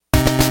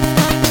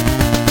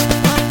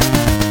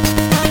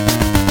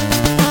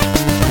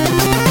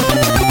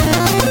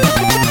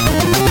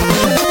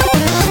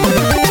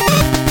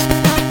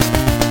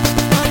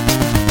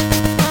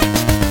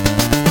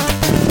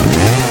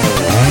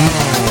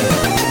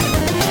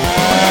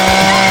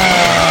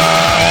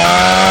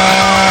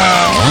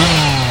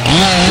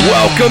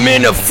Welcome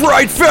into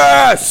Fright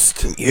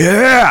Fest!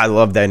 Yeah, I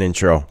love that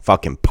intro.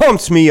 Fucking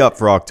pumps me up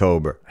for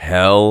October.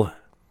 Hell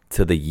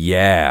to the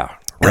yeah,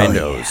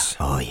 randos.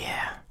 Oh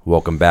yeah.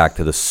 Welcome back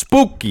to the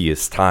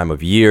spookiest time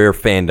of year,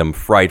 Fandom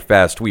Fright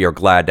Fest. We are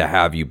glad to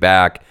have you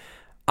back.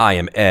 I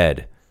am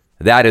Ed.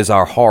 That is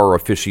our horror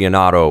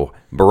aficionado,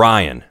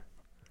 Brian.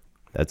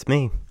 That's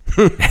me.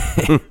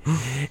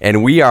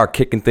 And we are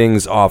kicking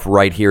things off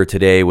right here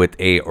today with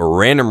a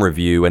random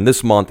review. And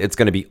this month, it's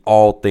going to be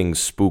all things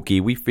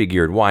spooky. We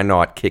figured, why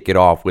not kick it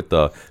off with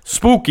the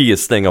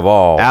spookiest thing of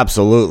all?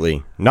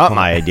 Absolutely. Not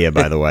my idea,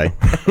 by the way.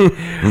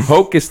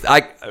 Hocus.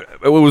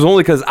 It was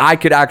only because I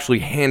could actually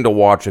handle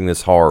watching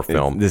this horror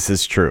film. This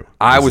is true.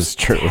 I was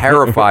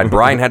terrified.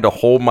 Brian had to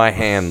hold my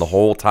hand the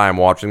whole time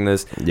watching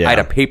this. Yeah. I had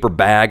a paper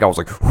bag. I was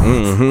like,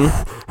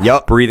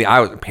 Yep. breathing. I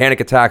was panic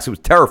attacks. It was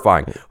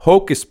terrifying.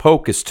 Hocus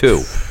Pocus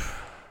 2.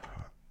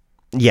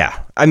 Yeah.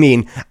 I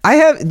mean,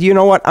 you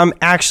know what? I'm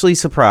actually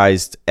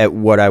surprised at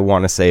what I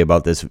want to say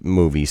about this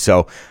movie.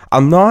 So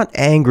I'm not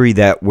angry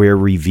that we're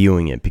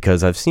reviewing it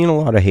because I've seen a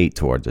lot of hate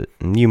towards it.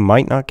 And you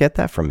might not get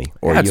that from me.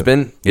 Or Yeah, it's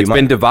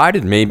been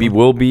divided. Maybe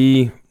we'll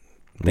be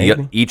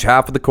each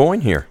half of the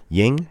coin here.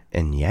 yin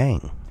and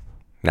yang.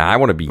 Nah, I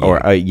want to be yang.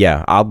 Or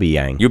yeah, I'll be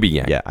yang. You'll be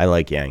yang. Yeah, I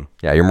like yang.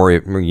 Yeah, you're more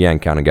yang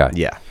kind of guy.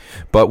 Yeah.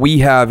 But we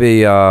have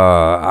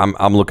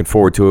I'm looking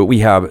forward to it. We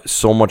have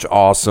so much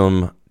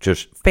awesome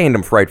just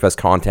Fandom Fright Fest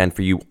content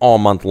for you all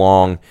month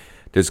long.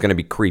 There's going to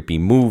be creepy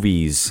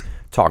movies,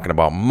 talking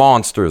about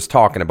monsters,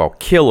 talking about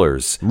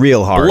killers.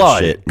 Real horror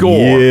blood, shit.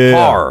 gore, Yeah.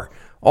 horror.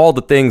 All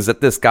the things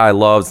that this guy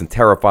loves and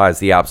terrifies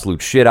the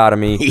absolute shit out of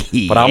me.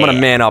 But I'm going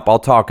to man up. I'll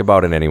talk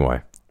about it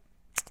anyway.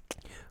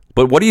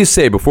 But what do you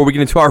say before we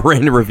get into our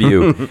random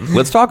review?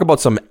 Let's talk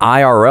about some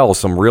IRL,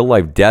 some real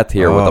life death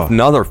here with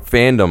another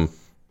fandom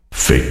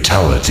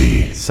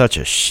fatality. Such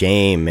a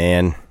shame,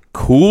 man.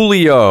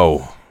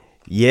 Coolio.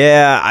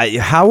 Yeah,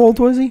 how old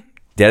was he?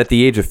 Dead at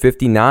the age of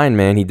 59,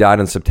 man. He died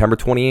on September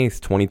 28th,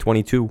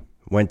 2022.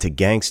 Went to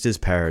Gangsta's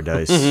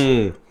Paradise.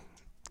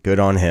 Good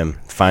on him.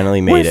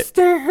 Finally made it.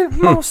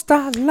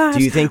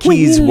 Do you think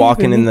he's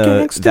walking in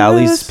the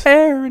valleys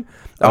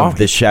of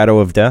the shadow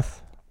of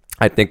death?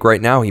 I think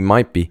right now he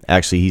might be.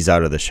 Actually, he's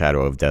out of the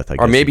shadow of death, I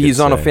guess. Or maybe you could he's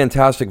on a say.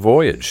 fantastic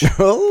voyage.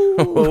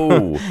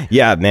 Oh.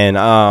 Yeah, man.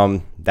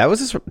 That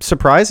was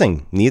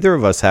surprising. Neither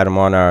of us had him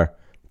on our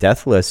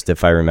death list,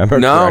 if I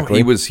remember correctly.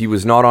 he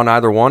was not on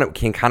either one. It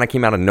kind of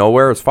came out of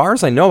nowhere. As far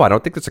as I know, I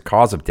don't think it's a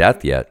cause of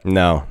death yet.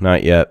 No,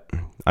 not yet.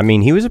 I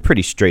mean, he was a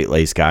pretty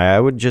straight-laced guy. I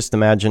would just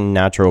imagine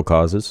natural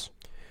causes.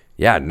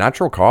 Yeah,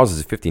 natural causes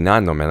is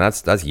 59 though, man.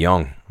 That's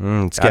young.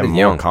 It's getting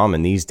more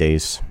common these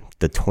days.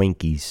 The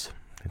Twinkies.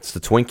 It's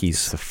the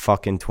Twinkies. The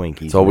fucking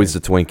Twinkies. It's always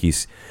the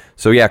Twinkies.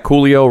 So yeah,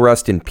 Coolio,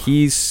 rest in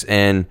peace.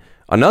 And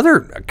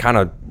another kind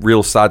of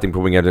real sad thing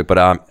before we get it,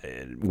 but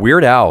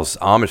Weird Al's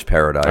Amish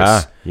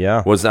Paradise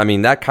was, I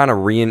mean, that kind of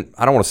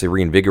I don't want to say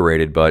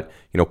reinvigorated, but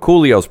you know,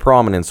 Coolio's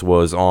prominence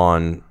was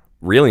on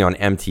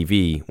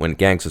MTV when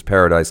Gangsta's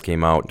Paradise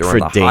came out during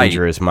the height.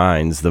 Dangerous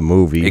Minds, the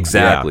movie.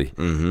 Exactly.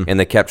 Yeah. And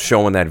they kept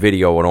showing that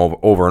video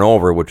over and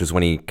over, which is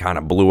when he kind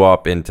of blew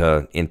up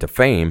into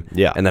fame.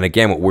 Yeah. And then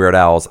again with Weird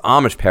Al's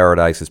Amish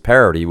Paradise's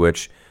parody,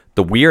 which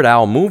the Weird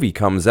Al movie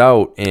comes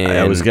out in,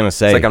 I was going to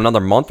say, it's like another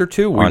month or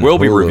two. We will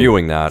be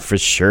reviewing that. For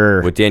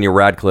sure. With Daniel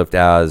Radcliffe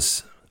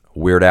as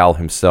Weird Al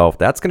himself.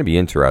 That's going to be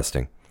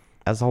interesting.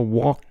 As I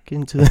walk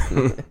into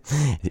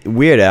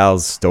Weird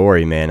Al's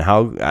story, man,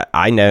 how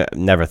I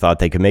never thought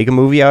they could make a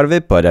movie out of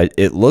it, but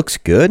it looks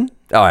good.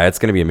 Oh, it's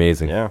going to be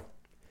amazing. Yeah.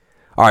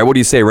 All right, what do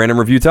you say? Random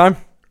review time?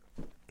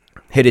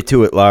 Hit it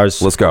to it,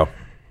 Lars. Let's go.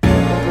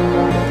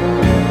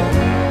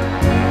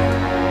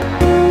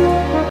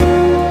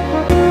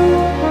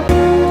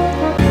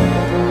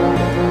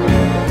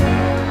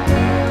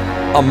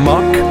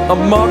 Amok,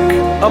 amok,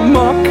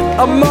 amok,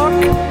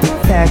 amok.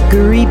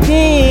 Thackeray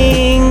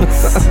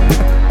Binks.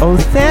 Oh,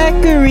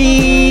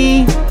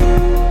 Thackeray.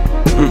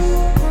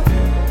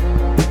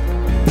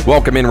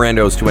 Welcome in,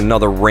 randos, to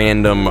another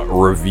random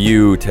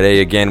review. Today,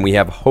 again, we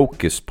have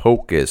Hocus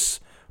Pocus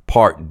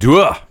Part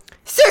 2.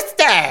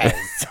 Sisters!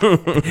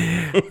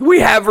 We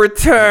have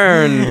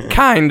returned,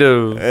 kind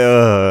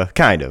of.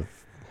 Kind of.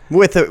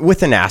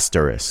 With an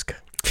asterisk.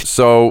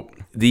 So,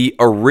 the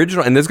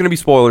original, and there's going to be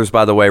spoilers,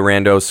 by the way,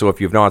 randos, so if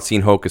you've not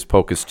seen Hocus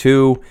Pocus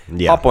 2,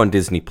 up on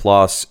Disney+,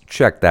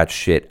 check that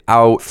shit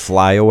out.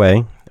 Fly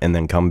away and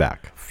then come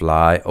back.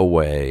 Fly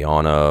away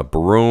on a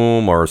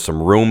broom or some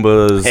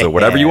Roombas or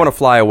whatever you want to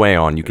fly away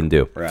on, you can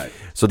do. Right.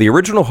 So the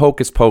original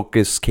Hocus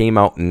Pocus came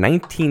out in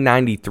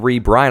 1993.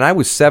 Brian, I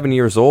was 7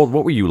 years old.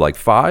 What were you, like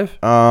 5?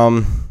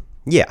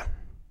 Yeah.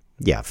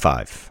 Yeah,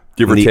 5.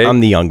 Give or take? I'm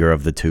the younger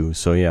of the two,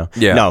 so yeah.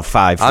 No,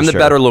 5 for I'm the sure.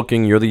 better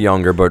looking, you're the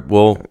younger, but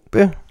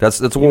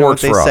that's what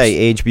works for us. They say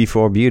age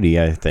before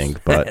beauty, I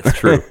think, but it's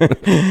true.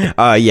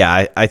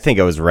 Yeah, I think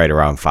I was right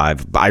around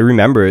 5. But I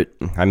remember it.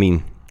 I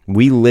mean,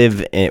 we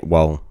live in,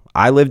 well,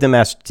 I lived in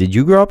Massachusetts. Did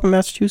you grow up in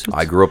Massachusetts?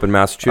 I grew up in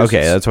Massachusetts.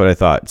 Okay, that's what I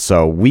thought.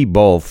 So we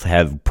both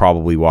have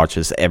probably watched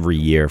this every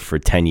year for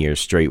 10 years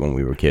straight when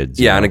we were kids.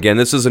 Yeah, and again,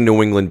 this is a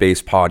New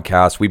England-based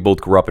podcast. We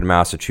both grew up in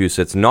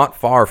Massachusetts, not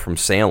far from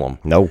Salem.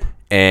 No.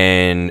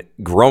 And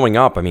growing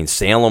up, I mean,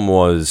 Salem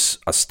was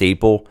a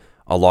staple.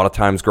 A lot of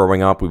times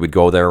growing up, we would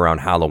go there around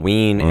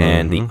Halloween,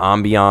 and the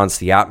ambiance,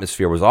 the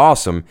atmosphere was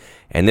awesome.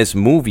 And this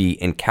movie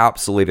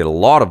encapsulated a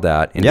lot of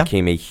that and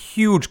became a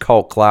huge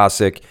cult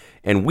classic.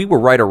 And we were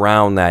right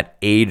around that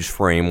age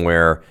frame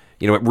where,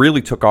 you know, it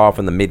really took off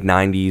in the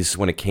mid-'90s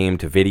when it came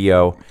to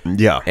video.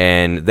 Yeah.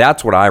 And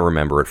that's what I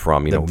remember it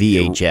from. You know,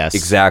 VHS.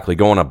 Exactly.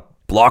 Going to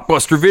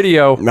Blockbuster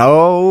Video.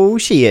 No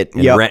shit.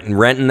 And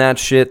renting that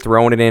shit,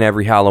 throwing it in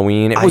every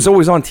Halloween. It was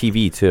always on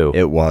TV, too.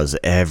 It was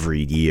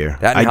every year.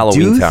 That and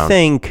Halloween Town. I do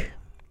think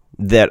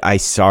that I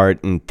saw it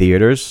in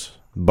theaters,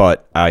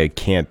 but I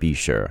can't be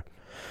sure.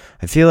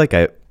 I feel like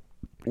I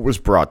was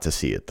brought to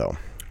see it, though.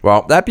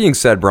 Well, that being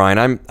said,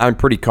 Brian, I'm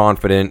pretty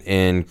confident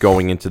in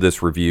going into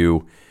this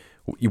review.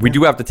 We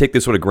do have to take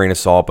this with a grain of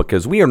salt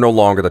because we are no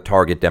longer the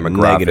target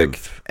demographic.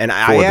 Negative. And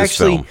I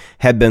actually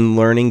have been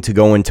learning to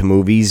go into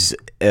movies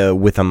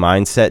with a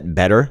mindset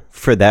better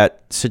for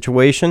that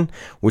situation,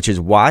 which is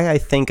why I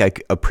think I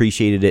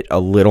appreciated it a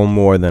little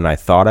more than I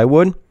thought I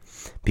would,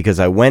 because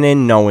I went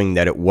in knowing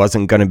that it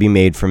wasn't going to be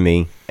made for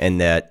me and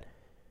that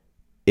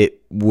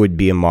it would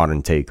be a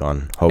modern take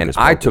on Hocus Pocus.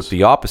 And I took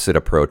the opposite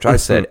approach. I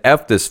said,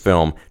 F this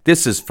film.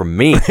 This is for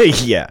me.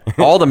 Yeah.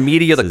 All the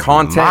media, the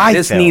content,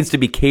 this needs to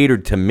be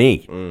catered to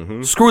me.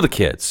 Screw the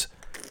kids.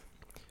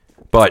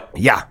 But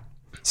yeah.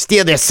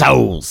 Steal their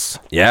souls.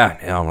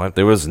 Yeah,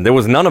 there was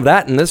none of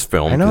that in this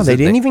film. I know, they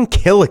didn't even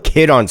kill a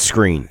kid on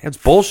screen. It's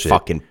bullshit.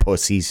 Fucking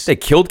pussies. They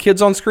killed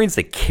kids on screens.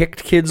 They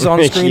kicked kids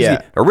on screens.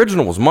 Yeah. The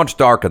original was much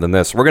darker than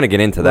this. We're going to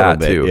get into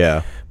that, too.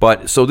 Yeah.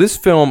 But, so this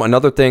film,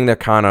 another thing that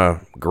kind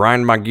of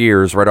grind my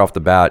gears right off the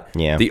bat,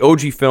 the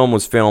OG film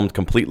was filmed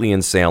completely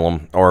in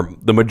Salem, or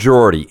the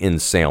majority in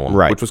Salem,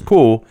 which was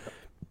cool,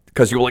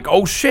 because you were like,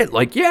 oh, shit,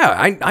 like,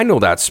 yeah, I know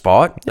that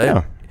spot.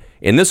 Yeah.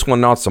 In this one,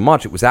 not so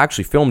much. It was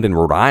actually filmed in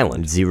Rhode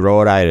Island.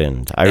 Rhode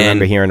Island. I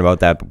remember hearing about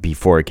that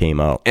before it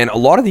came out. And a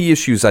lot of the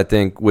issues, I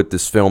think, with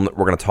this film that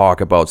we're going to talk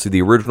about, so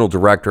the original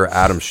director,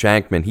 Adam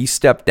Shankman, he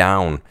stepped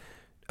down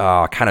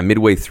kind of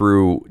midway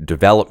through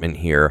development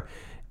here,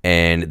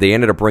 and they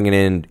ended up bringing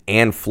in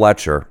Anne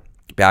Fletcher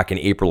back in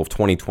April of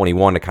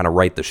 2021 to kind of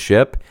right the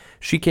ship.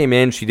 She came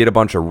in, she did a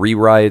bunch of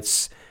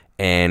rewrites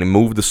and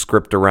moved the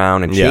script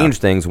around and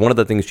changed things. One of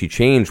the things she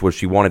changed was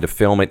she wanted to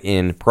film it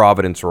in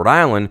Providence, Rhode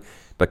Island,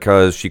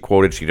 because she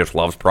quoted she just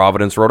loves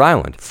Providence, Rhode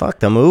Island. Fuck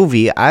the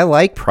movie. I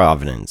like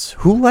Providence.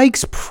 Who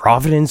likes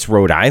Providence,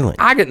 Rhode Island?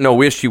 I get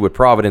no issue with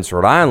Providence,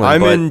 Rhode Island.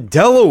 I'm in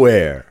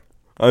Delaware.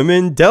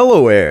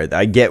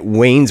 I get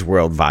Wayne's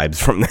World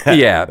vibes from that.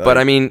 Yeah, but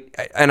I mean,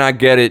 and I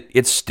get it.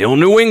 It's still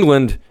New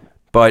England,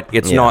 but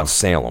it's not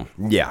Salem.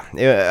 Yeah.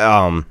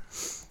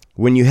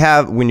 When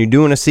you're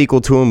doing a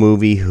sequel to a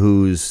movie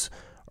whose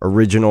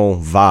original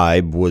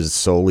vibe was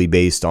solely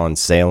based on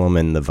Salem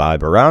and the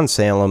vibe around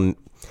Salem,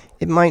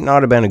 it might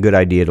not have been a good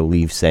idea to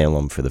leave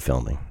Salem for the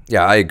filming.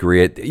 Yeah, I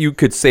agree. You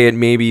could say it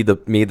maybe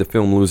made the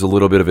film lose a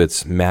little bit of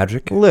its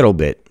magic. A little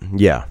bit,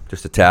 yeah.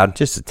 Just a tad?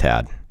 Just a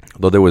tad.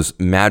 Though there was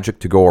magic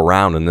to go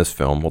around in this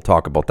film. We'll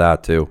talk about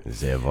that, too.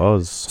 There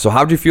was. So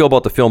how'd you feel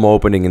about the film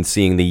opening and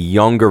seeing the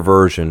younger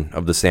version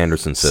of the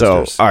Sanderson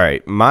sisters? So, all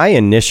right, my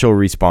initial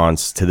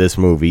response to this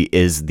movie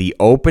is the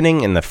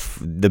opening and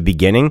the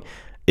beginning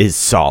is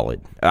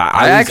solid.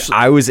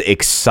 I was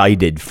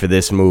excited for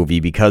this movie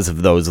because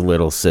of those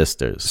little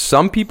sisters.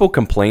 Some people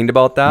complained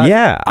about that.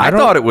 Yeah. I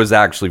thought it was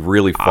actually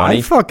really funny.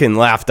 I fucking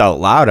laughed out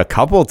loud a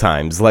couple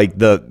times. Like,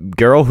 the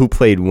girl who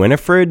played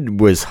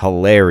Winifred was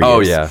hilarious.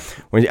 Oh, yeah.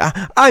 When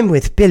I'm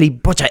with Billy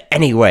Butcher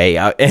anyway.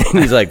 And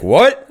he's like,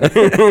 what?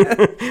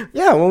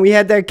 Yeah, when we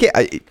had that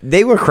kiss,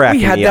 they were cracking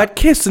me up. We had that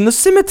kiss in the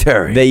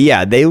cemetery.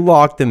 They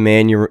locked the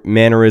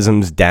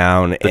mannerisms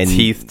down. The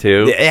teeth,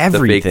 too.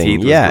 Everything. The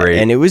fake teeth was great.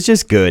 And it was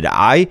just good.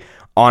 I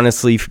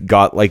honestly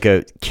got like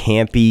a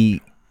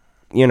campy,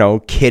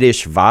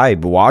 kiddish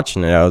vibe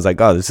watching it. I was like,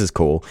 oh, this is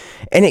cool.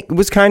 And it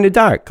was kind of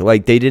dark.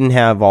 Like, they didn't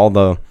have all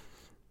the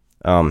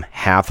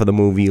half of the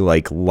movie,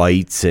 like,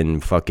 lights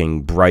and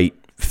fucking bright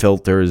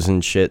filters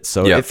and shit.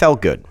 So it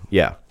felt good.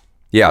 Yeah.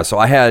 Yeah, so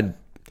I had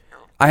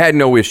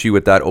no issue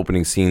with that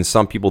opening scene.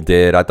 Some people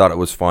did. I thought it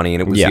was funny,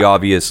 and it was the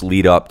obvious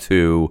lead up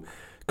to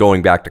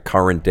going back to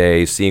current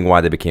day, seeing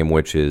why they became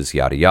witches,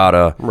 yada,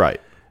 yada. Right.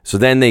 So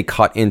then they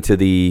cut into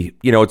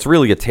it's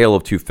really a tale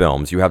of two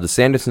films. You have the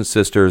Sanderson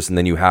sisters, and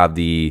then you have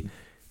the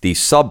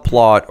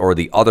subplot or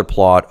the other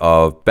plot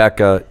of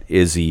Becca,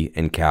 Izzy,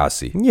 and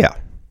Cassie. Yeah.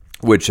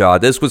 Which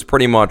this was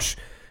pretty much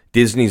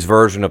Disney's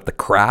version of The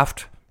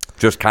Craft,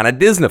 just kind of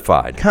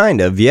Disneyfied.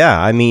 Kind of,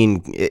 yeah. I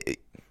mean,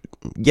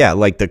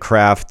 like The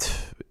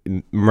Craft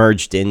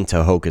merged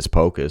into Hocus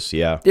Pocus,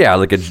 yeah. Yeah,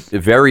 like a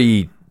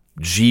very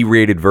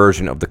G-rated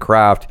version of The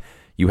Craft.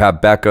 You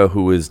have Becca,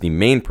 who is the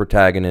main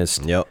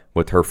protagonist, Yep.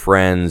 with her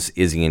friends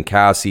Izzy and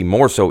Cassie.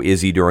 More so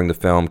Izzy during the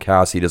film.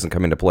 Cassie doesn't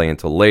come into play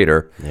until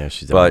later. Yeah,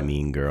 she's a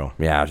mean girl.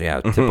 Yeah,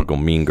 typical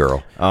mean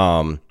girl.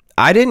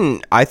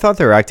 I thought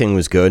their acting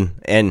was good,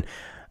 and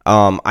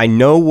I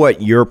know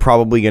what you're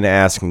probably going to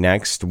ask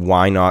next.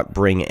 Why not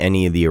bring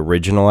any of the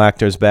original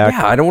actors back?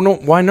 Yeah, I don't know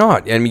why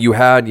not. I mean, you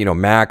had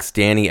Max,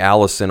 Danny,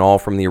 Allison, all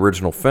from the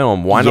original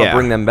film. Why not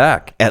bring them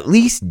back? At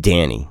least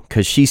Danny,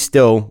 because she's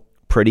still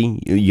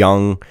pretty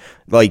young.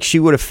 Like, she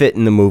would have fit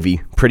in the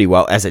movie pretty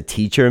well as a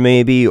teacher,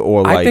 maybe,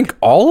 or like, I think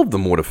all of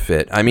them would have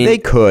fit. I mean, they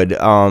could.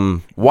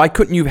 Why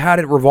couldn't you have had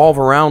it revolve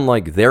around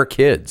like their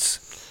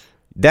kids?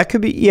 That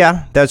could be.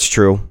 Yeah, that's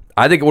true.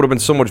 I think it would have been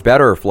so much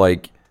better if,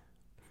 like,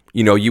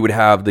 you would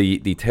have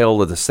the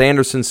tale of the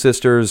Sanderson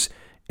sisters,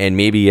 and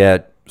maybe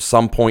at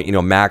some point,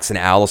 Max and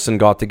Allison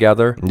got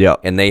together,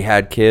 and they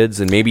had kids,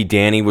 and maybe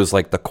Danny was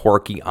like the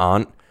quirky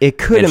aunt. It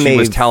could have made. She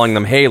was telling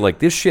them, "Hey, like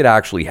this shit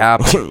actually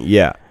happened."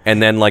 Yeah. And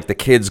then, like, the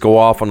kids go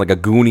off on like a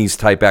Goonies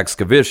type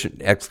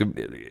excavation.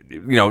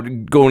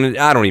 Going.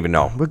 I don't even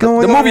know. We're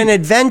going on an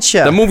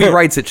adventure. The movie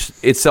writes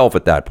itself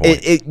at that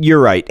point. You're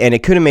right, and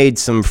it could have made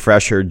some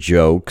fresher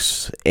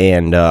jokes,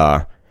 and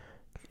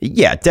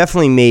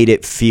definitely made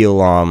it feel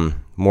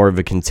more of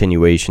a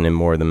continuation and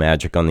more of the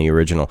magic on the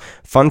original.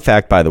 Fun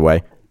fact, by the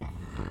way,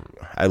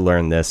 I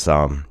learned this.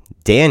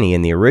 Danny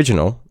in the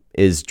original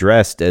is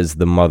dressed as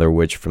the Mother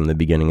Witch from the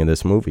beginning of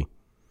this movie.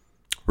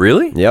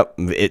 Really? Yep.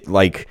 It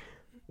like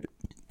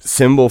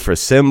symbol for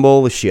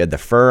symbol. She had the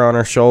fur on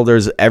her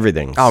shoulders,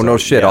 everything. Oh, so, no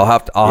shit. Yeah.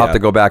 I'll have to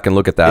go back and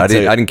look at that. I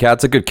didn't catch.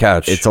 It's a good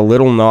catch. It's a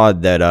little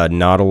nod that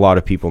not a lot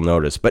of people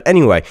notice. But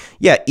anyway,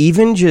 yeah,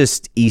 even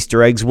just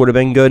Easter eggs would have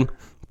been good.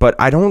 But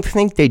I don't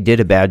think they did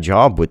a bad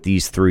job with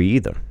these three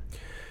either.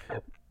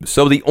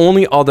 So the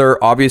only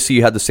other, obviously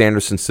you had the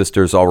Sanderson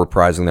sisters all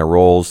reprising their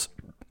roles.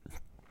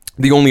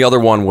 The only other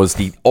one was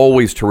the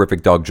always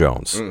terrific Doug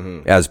Jones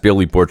as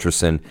Billy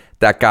Butcherson.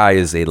 That guy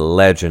is a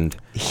legend.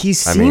 He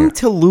seemed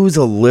to lose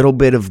a little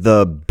bit of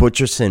the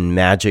Butcherson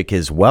magic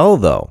as well,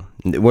 though.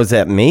 Was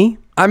that me?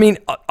 I mean,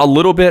 a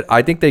little bit.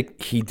 I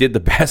think he did the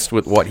best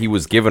with what he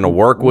was given to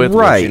work with,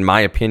 which in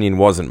my opinion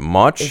wasn't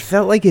much. It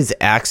felt like his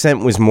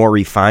accent was more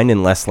refined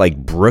and less like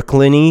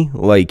Brooklyn-y,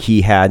 like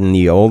he had in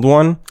the old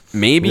one.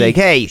 Maybe. Like,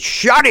 hey,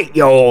 shut it,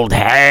 you old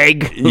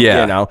hag.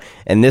 Yeah.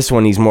 And this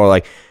one he's more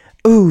like,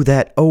 ooh,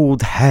 that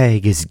old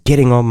hag is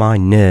getting on my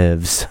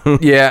nerves.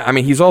 Yeah, I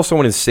mean, he's also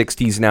in his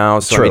 60s now,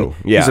 so True. I mean,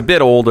 he's a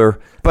bit older.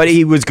 But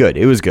he was good.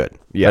 It was good.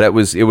 Yeah.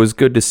 But it was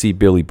good to see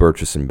Billy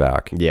Butcherson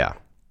back. Yeah.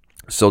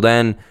 So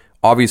then,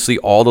 obviously,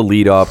 all the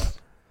lead up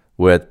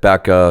with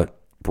Becca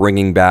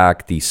bringing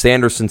back the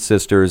Sanderson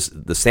sisters.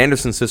 The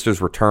Sanderson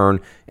sisters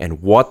return,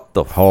 and what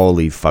the...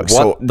 Holy fuck.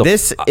 So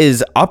this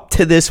is up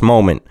to this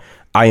moment...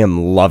 I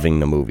am loving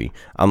the movie.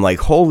 I'm like,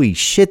 holy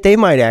shit, they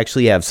might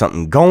actually have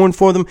something going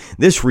for them.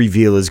 This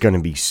reveal is going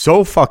to be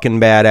so fucking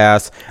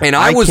badass. And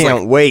I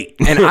can't wait.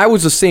 And I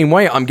was the same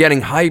way. I'm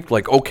getting hyped.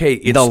 Like, okay,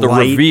 it's the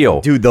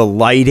reveal. Dude, the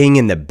lighting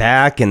in the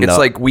back. And it's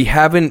like we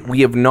have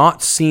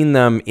not seen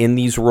them in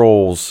these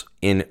roles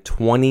in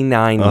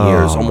 29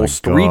 years,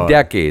 almost 3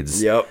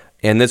 decades. Yep.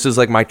 And this is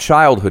like my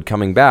childhood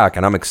coming back,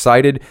 and I'm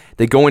excited.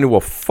 They go into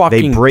a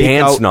fucking they break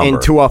dance out number.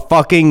 into a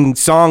fucking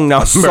song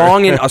number.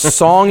 A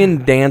song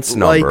and dance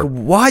number. Like,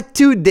 what,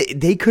 dude?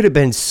 They could have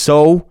been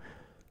so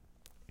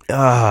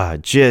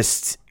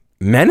just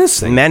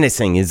menacing.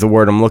 Menacing is the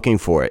word I'm looking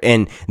for.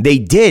 And they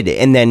did.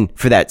 And then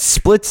for that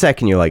split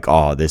second, you're like,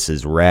 oh, this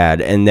is rad.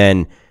 And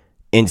then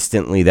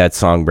instantly that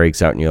song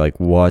breaks out, and you're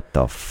like, what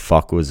the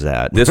fuck was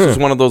that? This is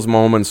one of those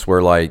moments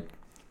where, like,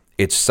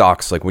 it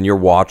sucks. Like, when you're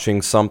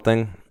watching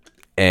something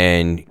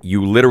and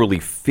you literally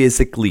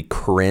physically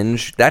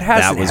cringe. That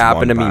hasn't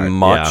happened to me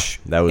much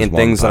in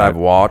things that I've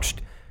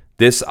watched.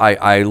 This,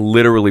 I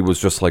literally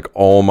was just like,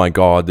 oh my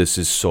God, this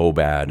is so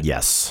bad.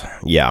 Yes.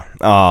 Yeah.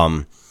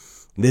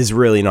 There's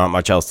really not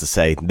much else to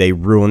say. They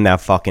ruined that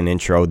fucking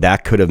intro.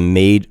 That could have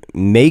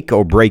make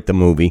or break the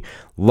movie.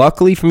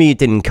 Luckily for me, it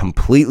didn't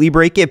completely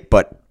break it,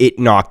 but it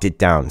knocked it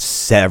down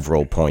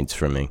several points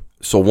for me.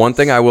 So one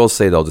thing I will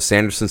say, though, the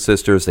Sanderson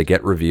sisters, they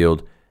get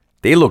revealed.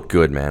 They look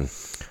good, man.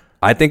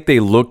 I think they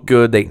looked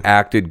good. They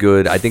acted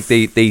good. I think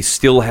they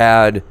still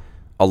had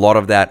a lot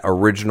of that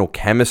original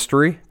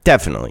chemistry.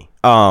 Definitely.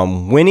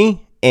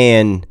 Winnie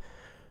and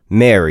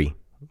Mary,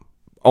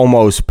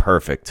 almost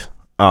perfect.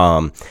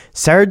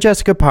 Sarah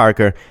Jessica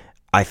Parker,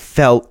 I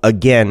felt,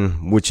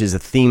 again, which is a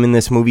theme in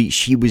this movie,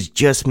 she was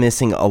just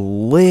missing a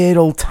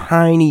little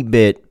tiny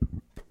bit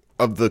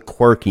of the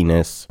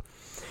quirkiness.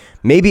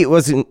 Maybe it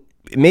was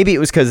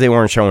because they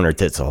weren't showing her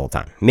tits the whole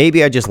time.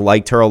 Maybe I just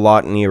liked her a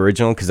lot in the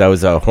original because I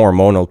was a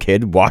hormonal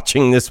kid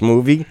watching this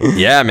movie.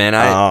 Yeah, man.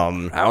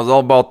 I was all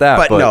about that.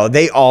 But no,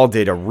 they all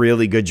did a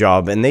really good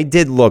job, and they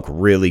did look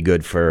really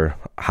good for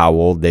how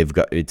old they've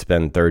got. It's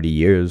been 30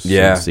 years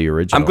since the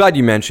original. I'm glad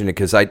you mentioned it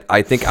because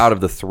I think out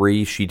of the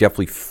three, she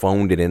definitely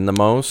phoned it in the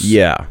most.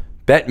 Yeah.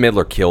 Bette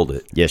Midler killed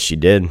it. Yes, she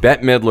did.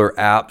 Bette Midler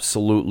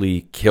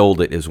absolutely killed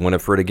it as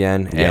Winifred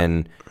again. Yeah.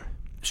 And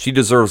she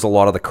deserves a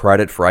lot of the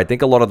credit for, I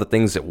think a lot of the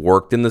things that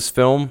worked in this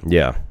film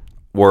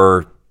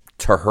were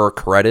to her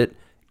credit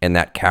and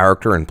that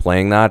character and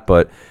playing that.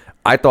 But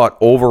I thought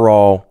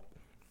overall,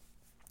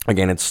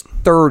 again, it's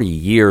 30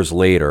 years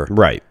later.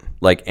 Right.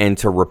 Like, and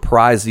to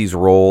reprise these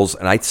roles,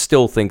 and I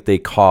still think they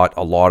caught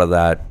a lot of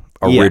that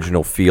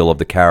original feel of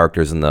the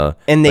characters and the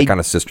kind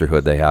of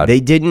sisterhood they had. They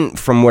didn't,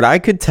 from what I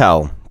could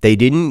tell, they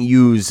didn't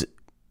use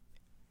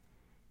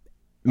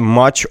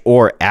much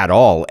or at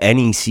all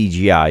any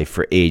CGI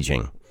for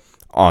aging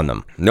on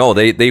them. No,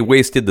 they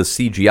wasted the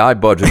CGI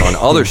budget on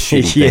other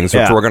shitty things,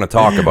 which we're going to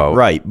talk about.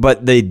 Right,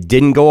 but they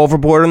didn't go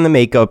overboard on the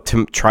makeup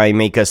to try and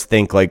make us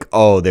think like,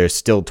 oh, they're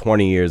still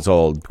 20 years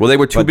old. Well, they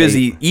were too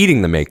busy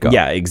eating the makeup.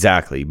 Yeah,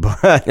 exactly.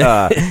 But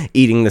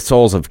eating the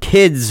souls of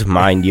kids,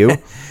 mind you.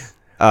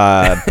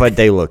 But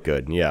they look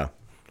good, yeah.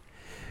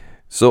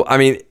 So, I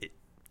mean,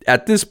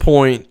 at this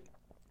point,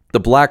 the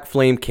black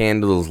flame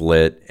candle is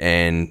lit,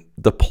 and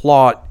the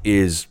plot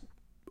is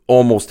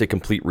almost a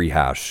complete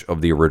rehash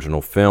of the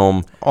original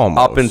film.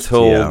 Almost, up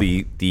until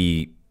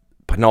the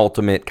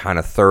penultimate kind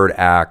of third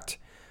act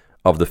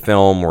of the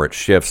film where it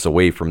shifts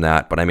away from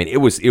that. But I mean, it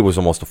was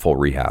almost a full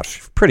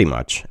rehash. Pretty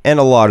much. And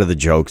a lot of the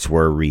jokes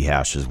were a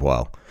rehash as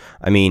well.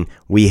 I mean,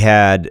 we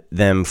had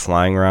them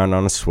flying around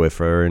on a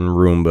Swiffer and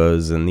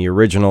Roombas. And the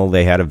original,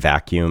 they had a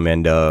vacuum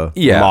and a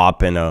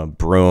mop and a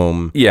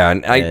broom. Yeah,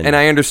 and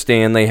I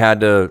understand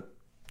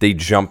they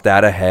jumped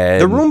that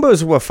ahead. The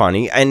Roombas were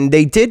funny, and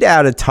they did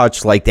add a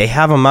touch like they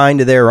have a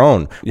mind of their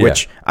own,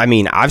 which, I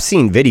mean, I've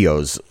seen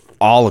videos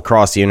all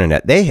across the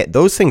internet.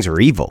 Those things are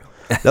evil.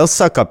 They'll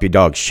suck up your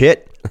dog's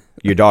shit,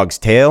 your dog's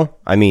tail.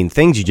 I mean,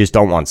 things you just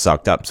don't want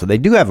sucked up. So they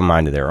do have a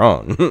mind of their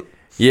own.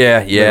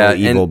 Yeah.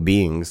 Evil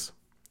beings.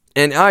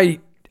 And I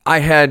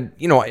had,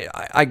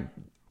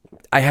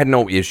 I had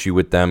no issue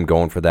with them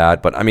going for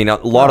that. But, I mean, a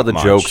lot of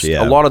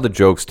the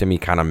jokes to me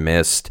kind of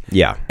missed.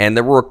 Yeah. And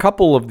there were a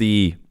couple of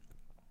the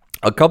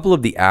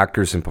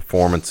actors and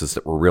performances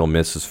that were real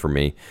misses for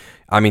me.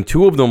 I mean,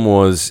 two of them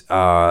was,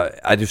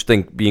 I just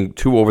think being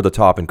too over the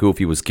top and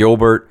goofy was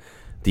Gilbert,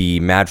 the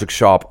magic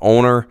shop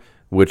owner,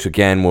 which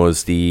again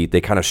was they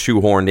kind of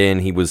shoehorned in.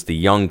 He was the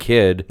young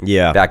kid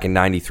back in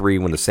 93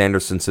 when the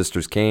Sanderson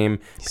sisters became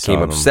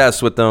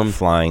obsessed with them.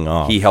 Flying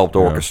off. He helped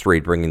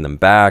orchestrate bringing them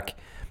back.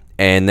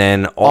 And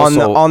then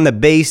also on the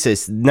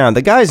basis, now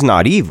the guy's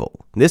not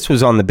evil. This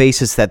was on the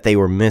basis that they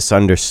were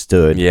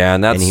misunderstood. Yeah,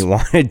 and he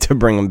wanted to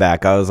bring them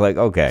back. I was like,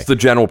 okay. It's the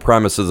general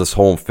premise of this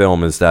whole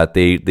film is that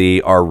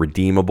they are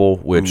redeemable,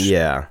 which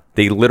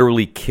they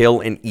literally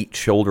kill and eat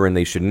children.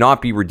 They should not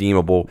be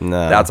redeemable.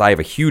 No. I have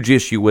a huge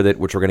issue with it,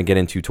 which we're going to get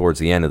into towards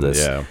the end of this.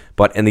 Yeah.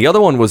 And the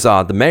other one was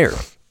the mayor,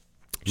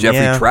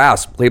 Jeffrey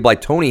Trask, played by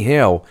Tony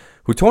Hale.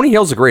 Tony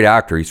Hale's a great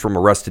actor. He's from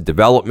Arrested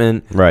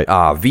Development,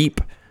 right? Veep.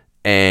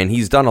 And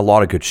he's done a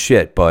lot of good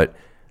shit, but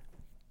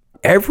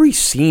every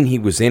scene he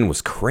was in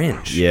was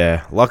cringe.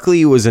 Yeah. Luckily,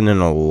 he wasn't in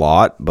a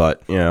lot,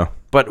 but,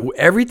 But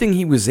everything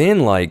he was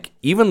in, like,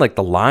 even, like,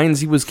 the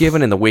lines he was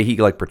given and the way he,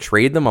 like,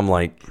 portrayed them, I'm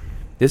like,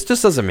 this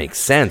just doesn't make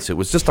sense. It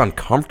was just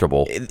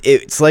uncomfortable.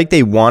 It's like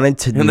they wanted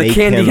to and make the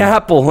candy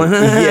apple.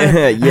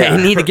 I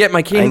need to get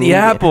my candy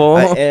apple.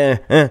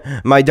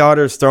 My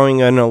daughter's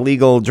throwing an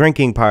illegal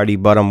drinking party,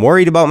 but I'm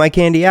worried about my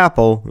candy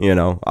apple,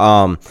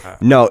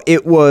 No,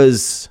 it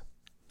was...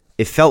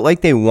 It felt like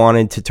they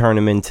wanted to turn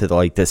him into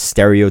like the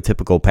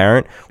stereotypical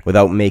parent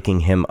without making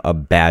him a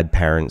bad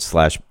parent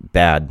 /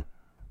 bad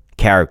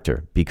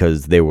character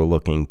because they were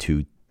looking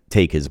to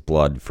take his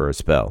blood for a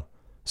spell.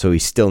 So he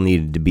still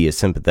needed to be a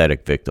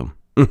sympathetic victim.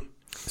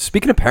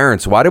 Speaking of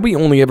parents, why did we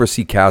only ever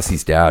see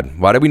Cassie's dad?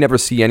 Why did we never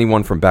see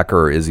anyone from Becca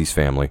or Izzy's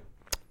family?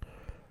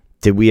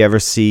 Did we ever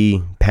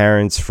see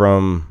parents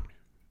from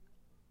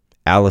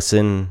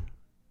Allison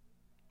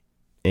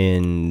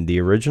in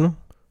the original?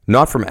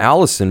 Not from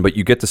Allison, but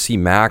you get to see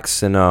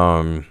Max and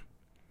I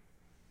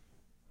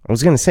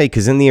was going to say,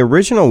 because in the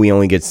original, we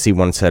only get to see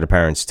one set of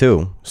parents,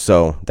 too.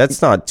 So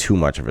that's not too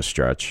much of a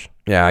stretch.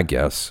 Yeah, I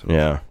guess.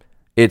 Yeah.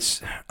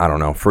 I don't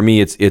know. For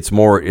me, it's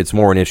more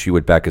an issue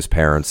with Becca's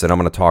parents, and I'm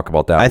going to talk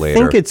about that later.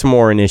 I think it's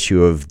more an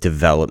issue of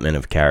development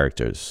of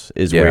characters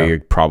is where you're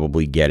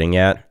probably getting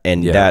at,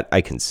 and that I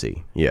can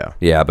see. Yeah.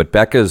 Yeah, but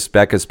Becca's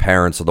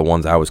parents are the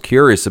ones I was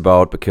curious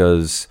about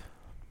because...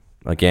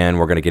 Again,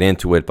 we're going to get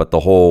into it, but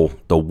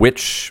the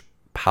witch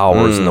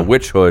powers and the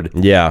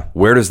witchhood,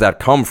 where does that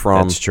come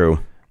from? That's true.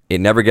 It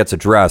never gets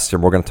addressed,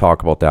 and we're going to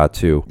talk about that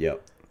too.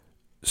 Yep.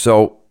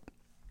 So,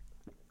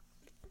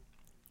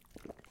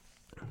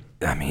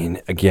 I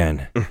mean,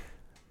 again,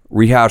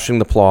 rehashing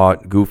the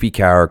plot, goofy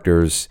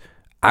characters.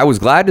 I was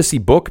glad to see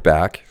Book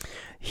back.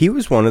 He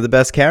was one of the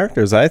best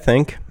characters, I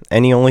think,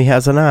 and he only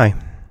has an eye.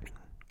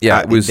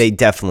 Yeah, they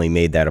definitely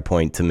made that a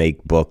point to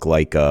make Book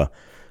like a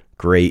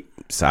great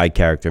side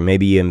character,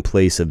 maybe in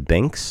place of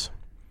Binks.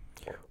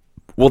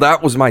 Well,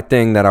 that was my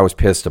thing that I was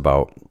pissed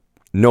about.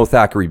 No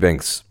Thackeray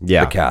Binks,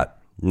 the cat.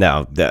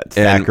 No,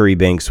 Thackeray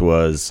Binks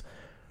was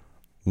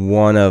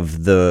one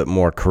of the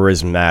more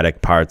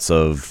charismatic parts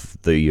of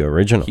the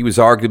original. He was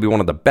arguably one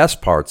of the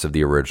best parts of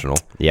the original.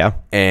 Yeah.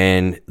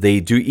 And they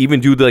do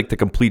like the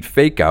complete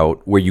fake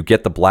out where you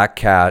get the black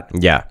cat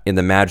in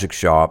the magic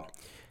shop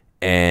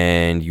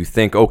and you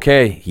think,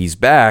 okay, he's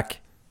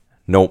back.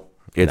 Nope.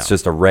 It's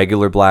just a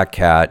regular black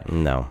cat.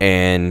 No.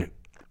 And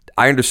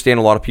I understand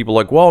a lot of people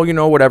like, well,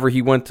 whatever,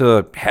 he went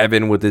to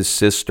heaven with his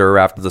sister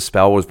after the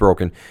spell was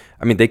broken.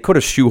 I mean, they could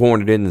have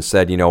shoehorned it in and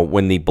said,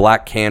 when the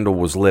black candle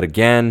was lit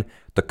again,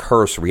 the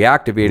curse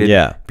reactivated.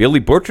 Yeah.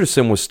 Billy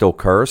Butcherson was still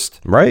cursed.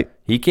 Right.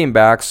 He came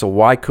back, so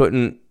why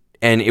couldn't...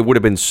 And it would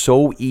have been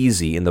so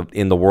easy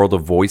in the world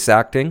of voice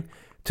acting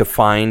to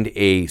find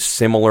a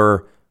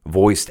similar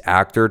voiced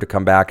actor to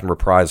come back and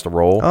reprise the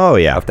role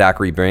of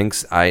Thackeray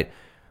Binks. I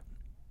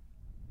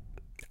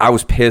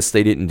was pissed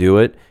they didn't do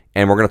it.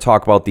 And we're going to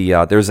talk about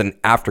there's an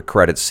after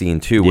credits scene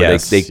too where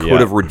they could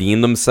have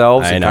redeemed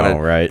themselves and kind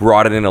of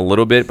brought it in a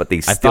little bit, but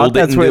they still didn't do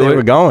it. That's where they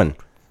were going.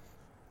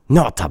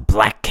 Not a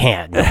black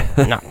candle,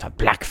 not a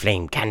black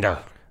flame candle.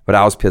 But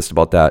I was pissed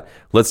about that.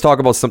 Let's talk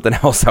about something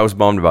else I was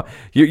bummed about.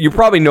 You're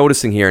probably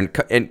noticing here,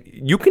 and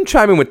you can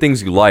chime in with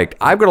things you liked.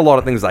 I've got a lot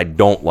of things I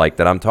don't like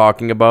that I'm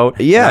talking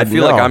about. Yeah, I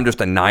feel like I'm just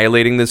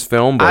annihilating this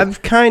film. But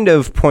I've kind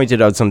of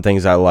pointed out some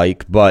things I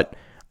like, but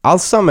I'll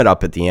sum it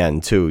up at the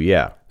end too,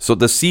 yeah. So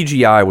the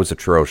CGI was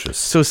atrocious.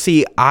 So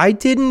see, I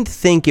didn't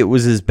think it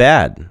was as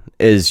bad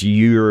as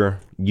you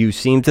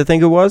seem to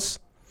think it was.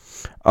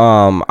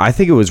 I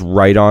think it was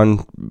right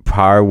on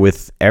par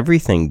with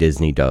everything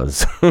Disney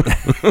does.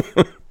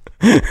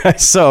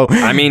 So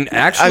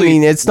actually,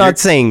 it's not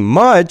saying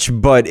much,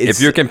 but it's,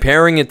 if you're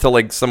comparing it to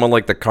like someone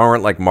like the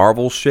current like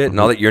Marvel shit, and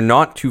all that, you're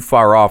not too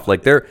far off.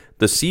 Like the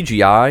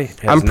CGI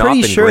has I'm not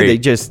pretty been sure great. they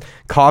just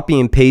copy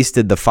and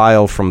pasted the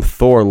file from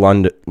Thor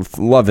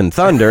Love and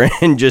Thunder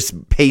and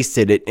just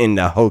pasted it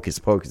into Hocus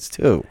Pocus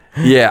 2.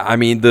 Yeah, I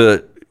mean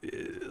the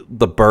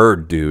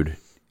bird dude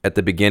at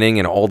the beginning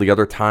and all the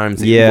other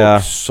times it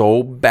looked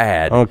so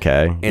bad.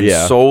 Okay. And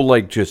so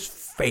like just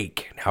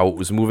fake how it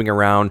was moving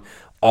around.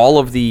 All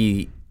of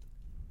the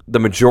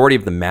majority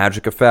of the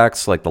magic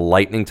effects, like the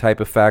lightning type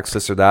effects,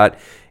 this or that.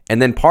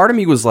 And then part of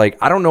me was like,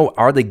 I don't know,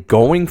 are they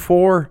going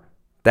for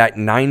that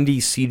 90s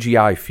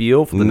CGI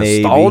feel for the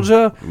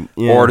nostalgia?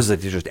 Yeah. Or does it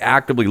just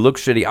actively look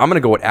shitty? I'm going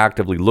to go with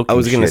actively looking shitty. I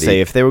was going to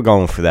say, if they were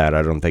going for that,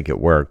 I don't think it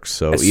works.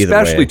 So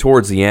especially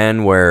towards the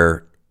end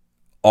where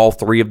all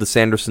three of the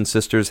Sanderson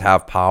sisters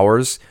have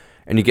powers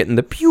and you get in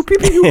the pew, pew,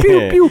 pew,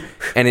 pew, pew,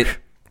 and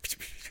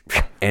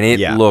it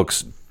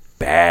looks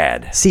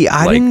bad. See,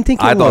 I didn't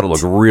think I thought it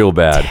looked real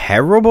bad.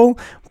 Terrible,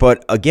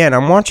 but again,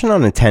 I'm watching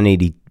on a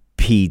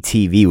 1080p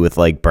TV with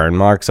like burn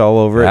marks all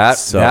over it.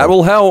 So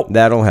that'll help.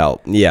 That'll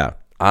help. Yeah.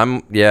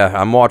 I'm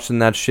watching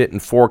that shit in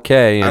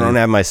 4K. And I don't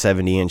have my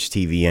 70-inch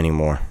TV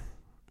anymore.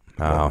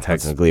 Well,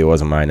 technically, it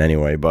wasn't mine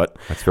anyway, but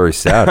that's very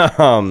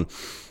sad.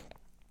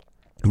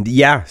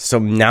 Yeah, so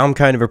now I'm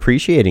kind of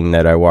appreciating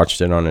that I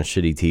watched it on a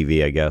shitty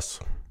TV, I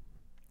guess.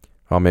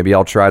 Well, maybe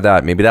I'll try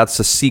that. Maybe that's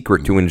the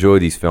secret to enjoy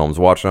these films,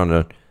 watching on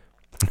a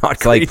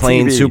not like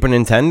playing TV. Super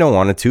Nintendo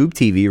on a tube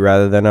TV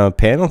rather than a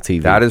panel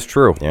TV. That is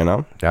true.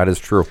 That is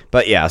true.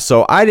 But yeah,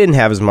 so I didn't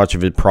have as much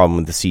of a problem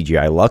with the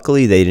CGI.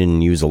 Luckily, they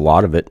didn't use a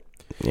lot of it,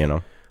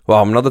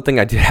 Well, another thing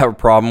I did have a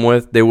problem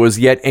with, there was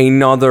yet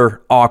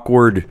another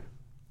awkward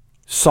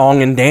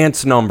song and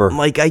dance number.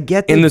 Like, I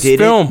get they in this did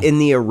film. It in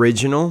the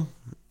original.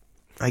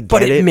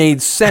 But it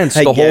made sense.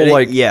 The whole,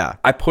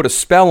 I put a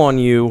spell on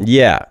you.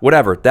 Yeah.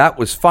 Whatever. That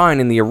was fine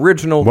in the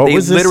original. What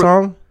was this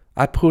song?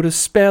 I put a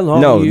spell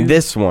on you. No,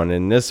 this one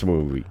in this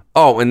movie.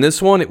 Oh, in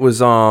this one, it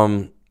was,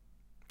 oh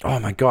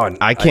my God.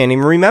 I can't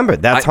even remember.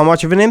 That's how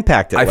much of an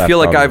impact it left. I feel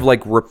like I've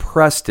like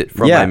repressed it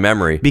from my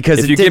memory. Because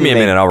if you give me a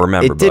minute, I'll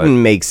remember. It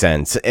didn't make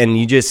sense. And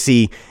you just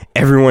see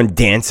everyone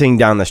dancing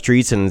down the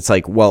streets and it's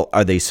like, well,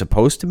 are they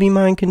supposed to be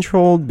mind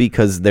controlled?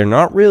 Because they're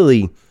not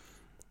really...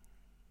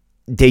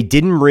 They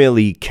didn't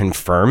really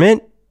confirm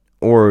it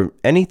or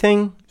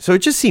anything. So it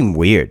just seemed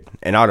weird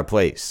and out of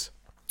place.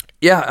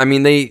 Yeah, I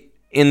mean,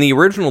 in the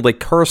original, they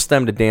curse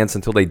them to dance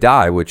until they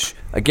die, which,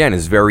 again,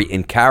 is very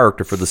in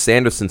character for the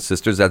Sanderson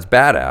sisters. That's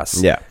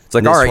badass. Yeah. It's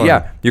like, all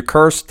right, you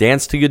curse,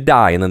 dance till you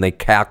die, and then they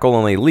cackle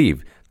and they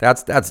leave.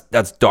 That's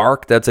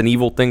dark. That's an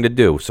evil thing to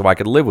do, so I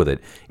could live with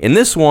it. In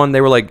this one,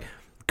 they were like,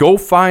 go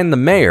find the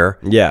mayor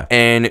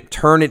and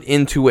turn it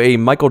into a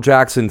Michael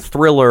Jackson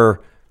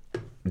Thriller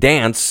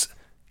dance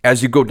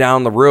as you go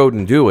down the road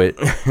and do it.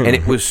 And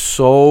it was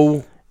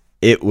so...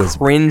 It was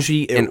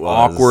cringy and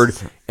awkward,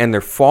 and they're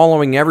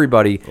following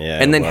everybody.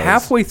 Yeah, and then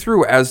halfway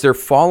through, as they're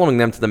following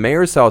them to the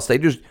mayor's house, they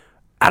just,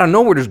 out of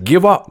nowhere, just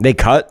give up. They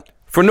cut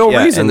for no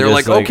reason. They're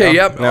like, okay,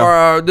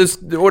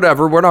 this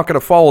whatever. We're not going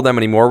to follow them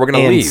anymore. We're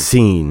going to leave.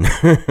 Scene.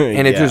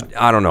 And it just,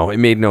 I don't know. It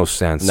made no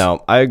sense.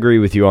 No, I agree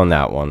with you on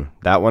that one.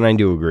 That one I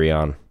do agree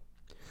on.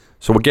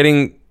 So we're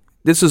getting.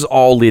 This is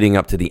all leading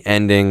up to the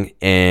ending,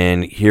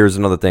 and here's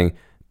another thing.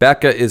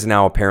 Becca is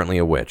now apparently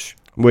a witch.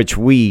 Which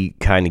we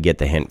kind of get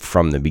the hint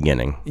from the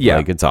beginning. Yeah.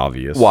 Like, it's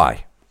obvious.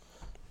 Why?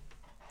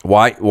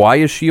 Why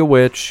is she a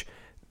witch?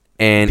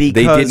 And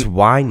because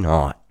why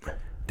not?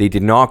 They They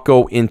did not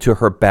go into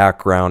her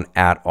background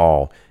at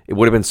all. It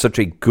would have been such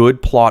a good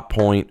plot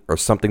point or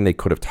something they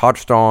could have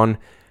touched on.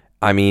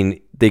 I mean,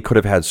 they could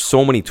have had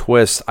so many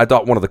twists. I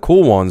thought one of the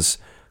cool ones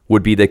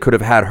would be they could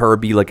have had her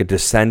be like a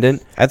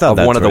descendant of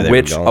one of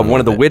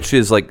the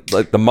witches, like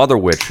the mother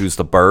witch, who's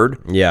the bird.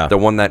 Yeah, the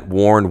one that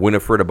warned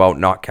Winifred about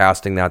not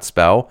casting that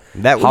spell.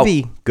 That would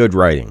be good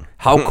writing.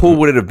 How cool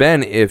would it have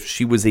been if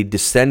she was a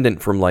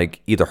descendant from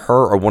like either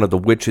her or one of the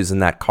witches in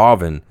that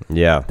coven?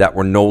 Yeah, that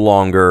were no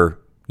longer,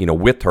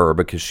 with her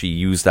because she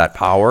used that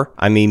power.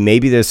 I mean,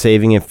 maybe they're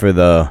saving it for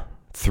the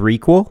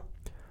threequel.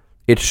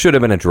 It should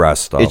have been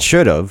addressed, though. It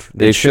should have.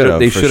 They should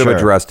have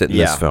addressed it in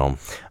this film.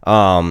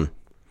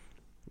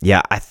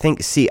 Yeah, I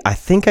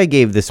think I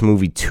gave this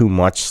movie too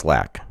much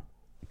slack,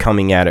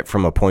 coming at it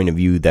from a point of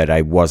view that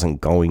I wasn't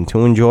going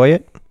to enjoy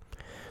it.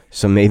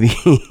 So maybe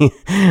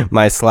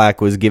my slack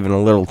was given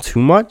a little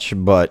too much,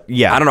 but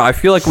yeah. I don't know. I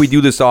feel like we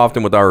do this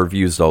often with our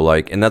reviews, though,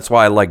 and that's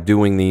why I like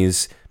doing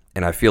these.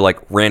 And I feel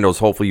like, Randos,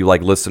 hopefully you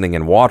like listening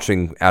and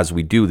watching as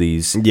we do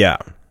these. Yeah.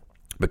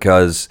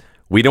 Because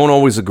we don't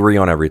always agree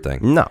on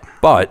everything. No.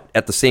 But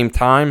at the same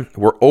time,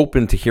 we're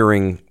open to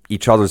hearing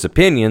each other's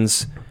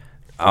opinions.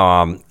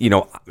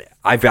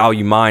 I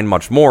value mine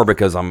much more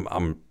because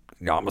I'm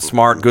a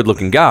smart,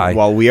 good-looking guy.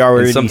 Well, we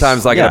already. And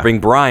sometimes I got to bring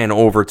Brian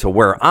over to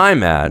where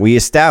I'm at. We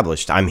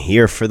established I'm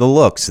here for the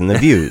looks and the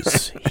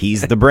views.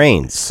 He's the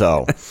brains.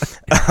 So,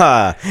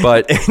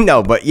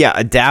 but yeah,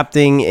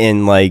 adapting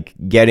and like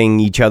getting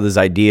each other's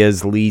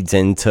ideas leads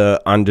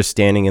into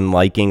understanding and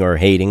liking or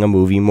hating a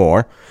movie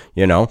more.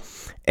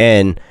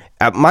 And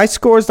my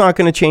score is not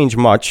going to change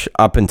much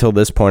up until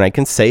this point. I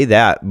can say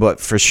that, but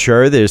for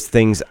sure, there's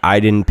things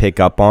I didn't pick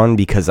up on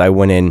because I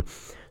went in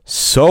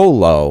so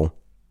low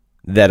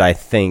that I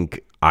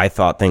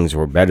thought things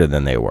were better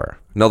than they were.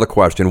 Another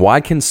question: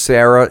 why can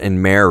Sarah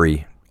and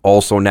Mary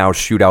also now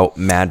shoot out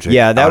magic?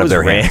 Yeah, that out was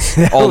of their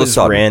hands all of a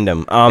sudden,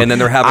 random. And then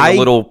they're having a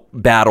little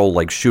battle,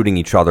 like shooting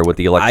each other with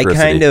the electricity.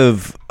 I kind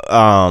of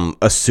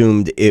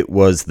assumed it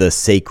was the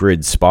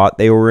sacred spot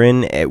they were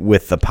in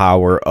with the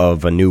power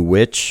of a new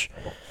witch.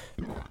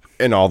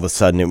 And all of a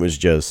sudden, it was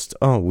just,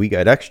 we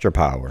got extra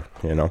power,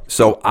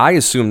 So I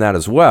assumed that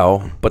as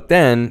well. But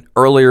then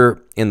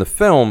earlier in the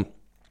film,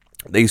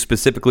 they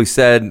specifically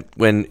said,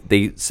 when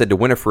they said to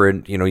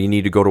Winifred, you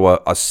need to go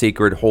to a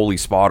sacred holy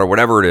spot or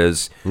whatever it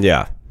is.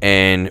 Yeah.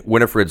 And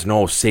Winifred's,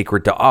 no,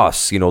 sacred to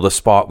us, the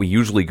spot we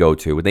usually go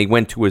to. And they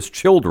went to as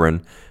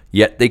children,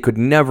 yet they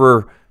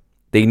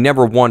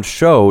never once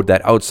showed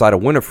that outside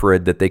of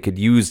Winifred that they could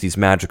use these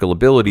magical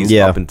abilities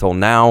up until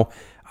now.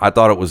 I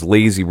thought it was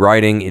lazy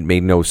writing. It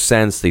made no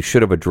sense. They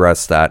should have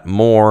addressed that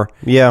more.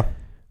 Yeah.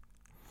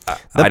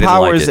 The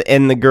powers like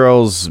in the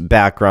girl's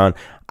background,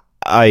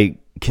 I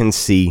can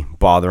see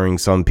bothering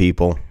some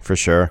people for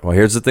sure. Well,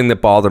 here's the thing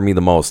that bothered me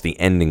the most, the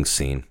ending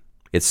scene.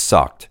 It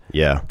sucked.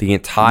 Yeah.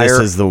 This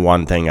is the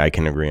one thing I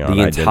can agree on.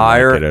 The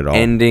entire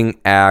ending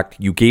act,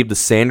 you gave the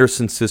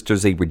Sanderson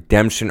sisters a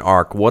redemption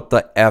arc. What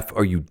the F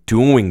are you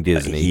doing,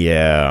 Disney?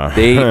 Yeah.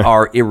 They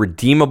are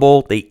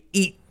irredeemable. They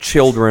eat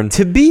children.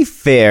 To be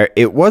fair,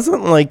 it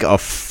wasn't like a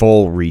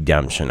full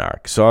redemption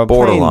arc. So I'm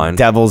borderline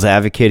devil's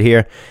advocate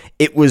here.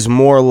 It was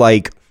more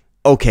like,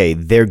 okay,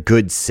 they're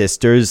good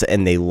sisters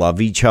and they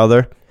love each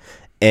other.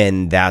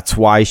 And that's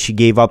why she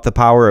gave up the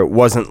power. It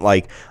wasn't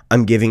like,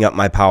 I'm giving up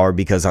my power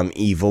because I'm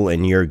evil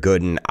and you're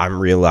good and I'm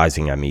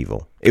realizing I'm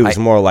evil. It was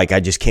more like,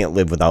 I just can't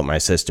live without my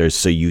sisters,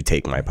 so you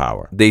take my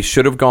power. They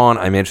should have gone,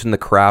 I mentioned The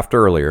Craft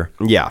earlier.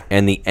 Yeah.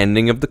 And the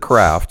ending of The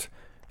Craft,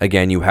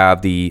 again, you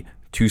have the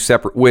two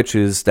separate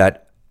witches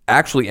that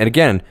actually, and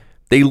again,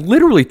 they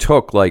literally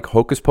took like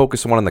Hocus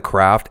Pocus 1 and The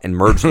Craft and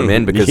merged them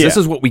in because this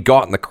is what we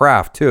got in The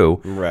Craft too.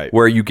 Right.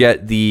 Where you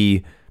get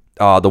the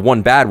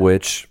one bad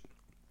witch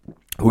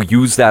who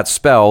used that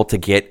spell to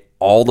get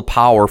all the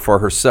power for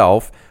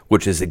herself,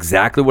 which is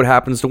exactly what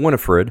happens to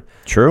Winifred.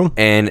 True.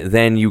 And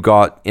then you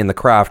got, in The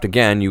Craft,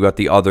 again, you got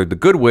the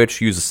good witch,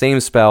 use the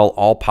same spell,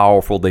 all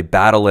powerful, they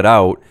battle it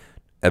out.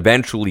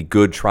 Eventually,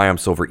 good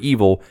triumphs over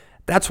evil.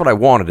 That's what I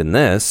wanted in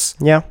this.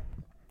 Yeah.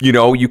 You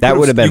that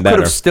would have been better. You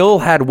could have still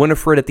had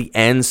Winifred at the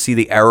end see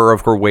the error of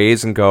her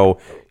ways and go,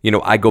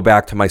 I go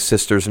back to my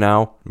sisters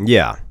now.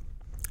 Yeah.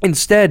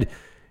 Instead,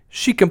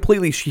 she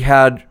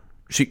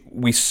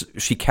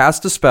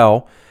cast a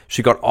spell.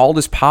 She got all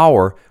this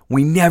power.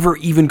 We never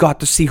even got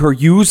to see her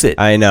use it.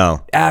 I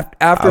know.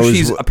 After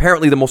she's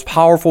apparently the most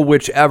powerful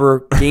witch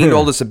ever, gained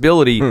all this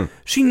ability,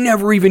 she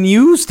never even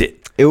used it.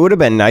 It would have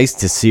been nice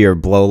to see her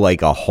blow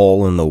like a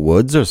hole in the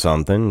woods or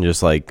something.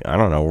 Just like, I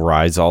don't know,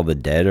 rise all the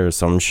dead or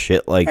some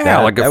shit like that. Yeah,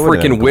 like a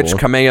freaking witch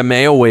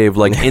Kamehameha wave,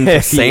 like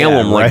into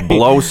Salem, like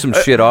blow some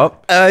shit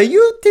up.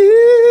 You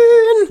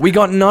did. We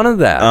got none of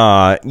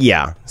that.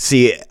 Yeah.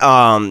 See,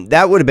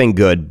 that would have been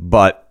good,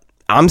 but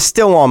I'm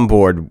still on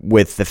board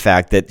with the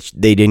fact that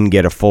they didn't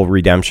get a full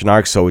redemption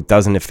arc, so it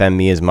doesn't offend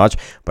me as much,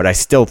 but I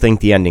still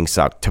think the ending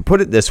sucked. To put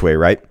it this way,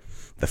 right?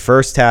 The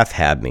first half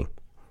had me.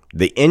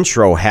 The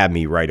intro had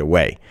me right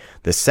away.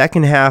 The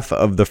second half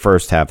of the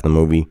first half of the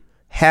movie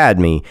had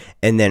me,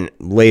 and then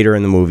later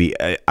in the movie,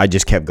 I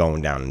just kept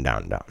going down and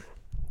down and down.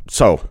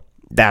 So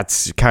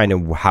that's kind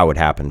of how it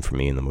happened for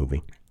me in the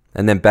movie.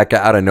 And then Becca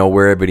out of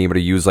nowhere being able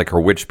to use like her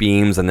witch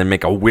beams and then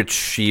make a witch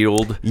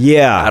shield.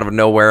 Yeah. Out of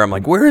nowhere. I'm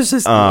like, where is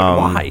this?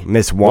 Why?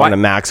 Miss Wanda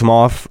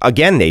Maximoff.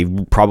 Again, they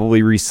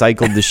probably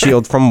recycled the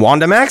shield from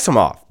Wanda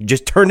Maximoff.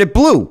 Just turned it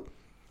blue.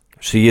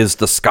 She is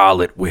the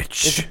Scarlet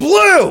Witch. It's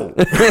blue.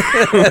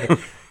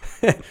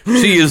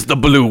 She is the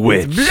Blue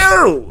Witch.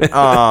 Blue.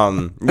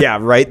 Yeah,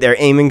 right. They're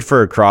aiming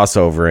for a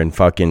crossover in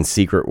fucking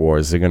Secret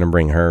Wars. They're going to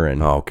bring her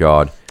in. Oh,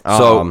 God.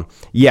 So,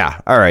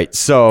 yeah. All right.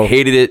 So,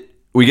 hated it.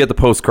 We get the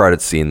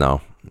post-credits scene,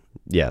 though.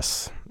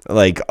 Yes.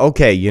 Like,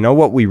 okay, you know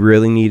what we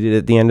really needed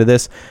at the end of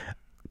this?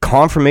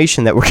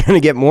 Confirmation that we're going to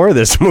get more of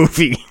this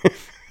movie.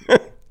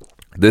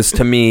 This,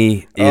 to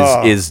me,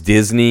 is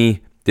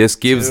Disney. This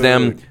gives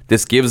them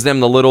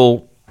the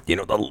little,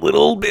 the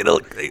little bit of,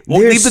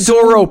 leave the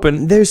door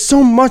open. There's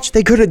so much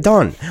they could have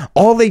done.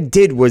 All they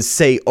did was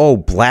say,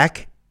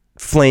 Black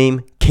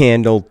Flame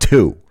Candle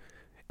 2.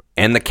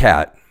 And the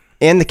cat.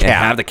 And the cat. And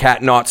have the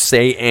cat not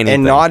say anything.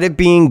 And not it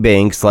being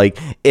Banks. Like,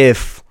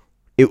 if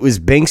it was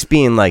Banks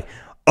being like,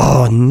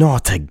 oh,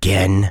 not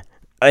again,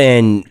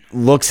 and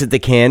looks at the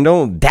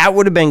candle, that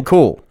would have been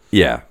cool.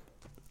 Yeah.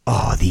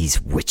 Oh, these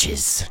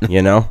witches,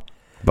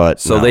 But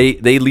so no.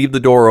 they leave the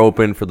door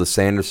open for the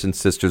Sanderson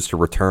sisters to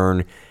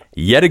return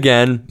yet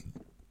again.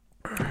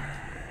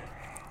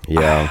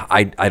 Yeah.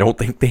 I don't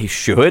think they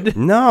should.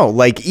 No,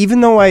 like,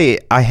 even though I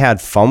had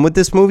fun with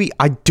this movie,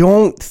 I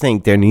don't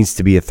think there needs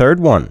to be a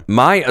third one.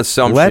 My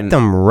assumption... Let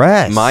them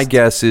rest. My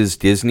guess is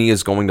Disney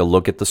is going to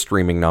look at the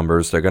streaming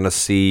numbers. They're going to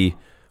see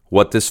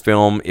what this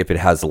film, if it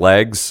has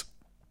legs,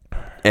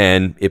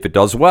 and if it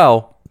does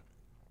well,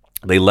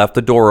 they left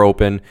the door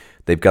open.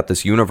 They've got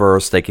this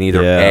universe. They can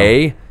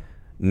either,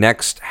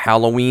 next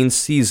Halloween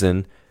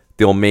season...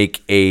 They'll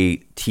make a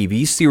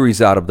TV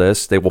series out of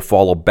this. They will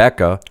follow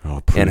Becca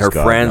and her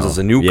friends as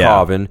a new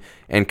coven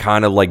and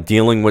kind of like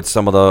dealing with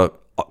some of the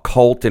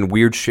occult and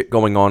weird shit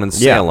going on in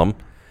Salem.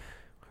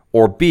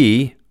 Or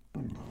B,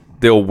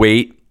 they'll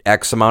wait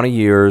X amount of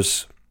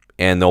years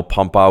and they'll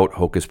pump out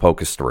Hocus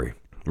Pocus 3.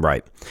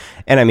 Right.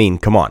 And I mean,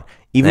 come on.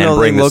 Even and though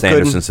bring they the look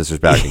Sanderson good, sisters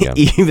back again.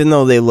 Even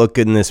though they look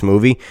good in this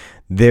movie,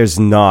 there's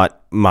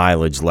not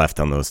mileage left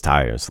on those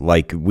tires.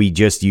 Like, we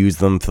just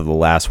used them for the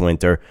last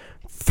winter.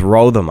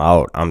 Throw them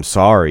out. I'm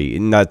sorry.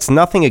 That's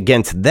nothing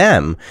against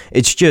them.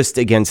 It's just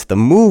against the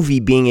movie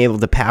being able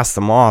to pass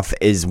them off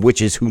as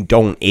witches who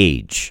don't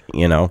age,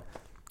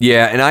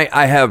 Yeah, and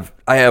I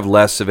have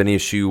less of an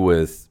issue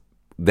with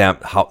them,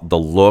 how the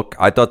look.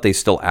 I thought they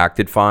still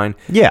acted fine.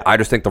 Yeah. I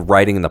just think the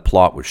writing and the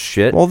plot was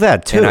shit. Well,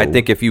 that too. And I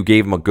think if you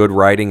gave them a good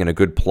writing and a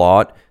good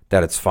plot,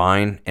 that it's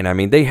fine. And I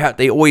mean,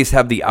 they always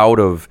have the out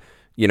of,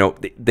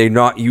 they're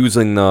not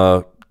using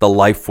the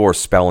life force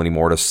spell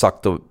anymore to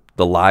suck the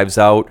lives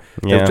out,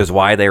 which is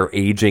why they're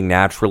aging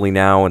naturally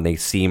now and they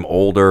seem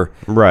older.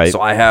 Right. So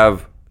I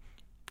have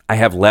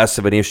less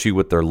of an issue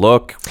with their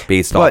look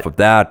based off of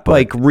that. But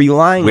like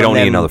relying, we don't on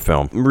them, need another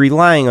film.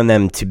 Relying on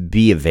them to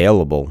be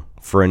available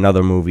for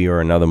another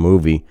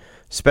movie,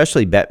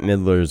 especially Bette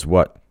Midler's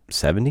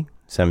 70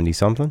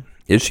 something.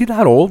 Is she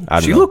that old? I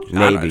don't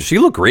know. Maybe she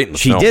looked great in the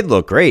film. She did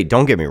look great.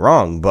 Don't get me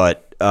wrong,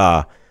 but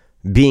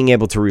being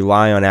able to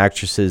rely on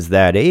actresses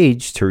that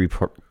age to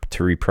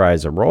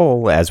reprise a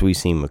role, as we've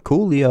seen with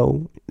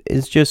Coolio,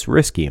 is just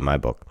risky in my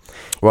book.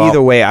 Well,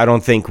 either way, I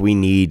don't think we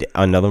need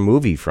another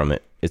movie from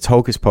it. It's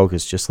Hocus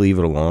Pocus. Just leave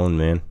it alone,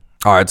 man.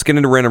 All right, let's get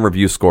into random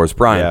review scores.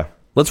 Brian,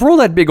 let's roll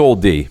that big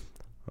old D.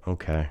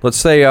 Okay. Let's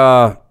say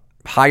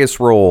highest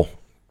roll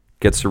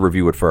gets to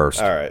review it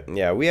first. All right.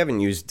 Yeah, I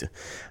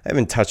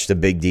haven't touched a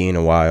big D in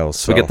a while.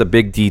 So we get the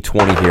big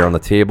D20 here on the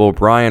table.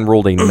 Brian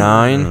rolled a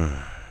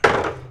 9.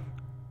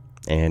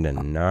 And a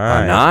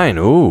 9. A 9,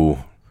 ooh.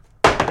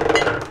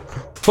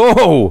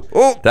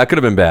 Oh, that could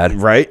have been bad.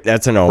 Right?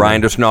 That's an omen.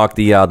 Brian just knocked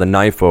the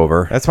knife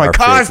over. That's my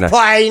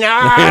cosplay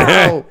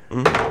now.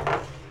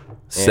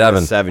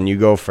 7. 7. You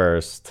go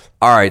first.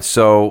 All right,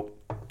 so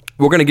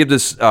we're going to give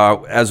this,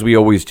 as we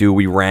always do,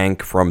 we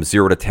rank from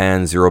 0 to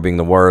 10, 0 being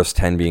the worst,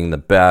 10 being the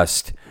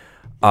best.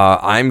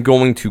 I'm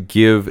going to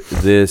give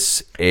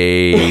this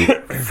a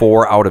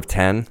 4 out of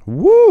 10.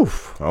 Woo.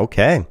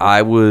 Okay.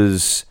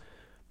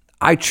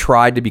 I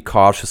tried to be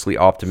cautiously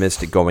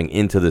optimistic going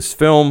into this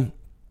film.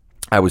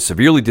 I was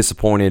severely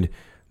disappointed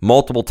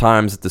multiple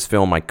times at this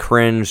film. I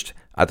cringed.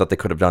 I thought they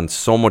could have done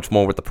so much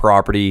more with the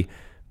property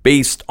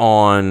based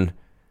on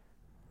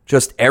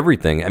just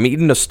everything. I mean,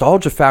 even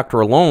nostalgia factor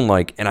alone,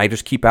 and I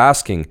just keep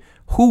asking,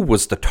 who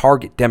was the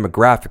target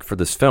demographic for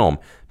this film?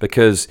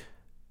 Because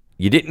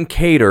you didn't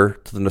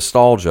cater to the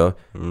nostalgia.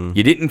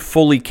 You didn't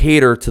fully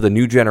cater to the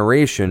new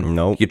generation.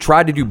 Nope. You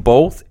tried to do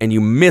both, and you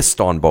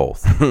missed on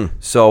both.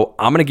 So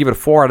I'm going to give it a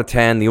 4 out of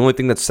 10. The only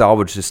thing that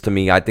salvaged this to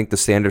me, I think the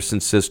Sanderson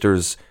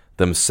sisters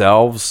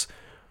themselves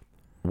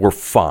were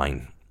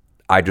fine.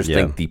 I just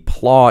think the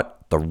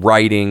plot, the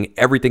writing,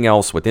 everything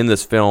else within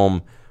this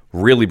film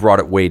really brought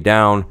it way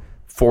down.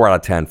 4 out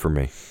of 10 for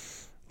me.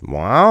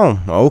 Wow.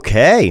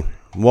 Okay.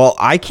 Well,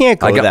 I can't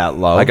go that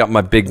low. I got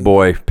my big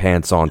boy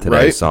pants on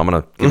today, so I'm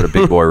going to give it a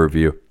big boy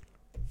review.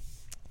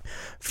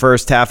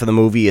 first half of the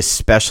movie,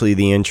 especially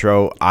the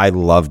intro, I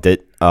loved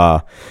it.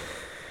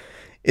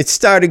 It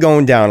started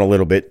going down a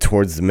little bit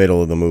towards the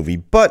middle of the movie,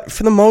 but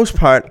for the most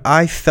part,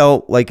 I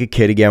felt like a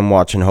kid again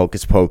watching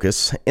Hocus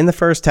Pocus in the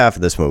first half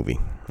of this movie.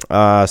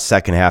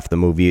 Second half of the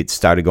movie, it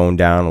started going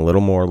down a little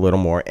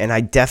more, and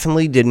I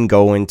definitely didn't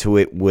go into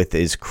it with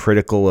as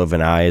critical of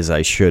an eye as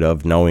I should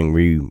have, knowing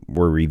we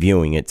were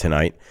reviewing it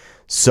tonight.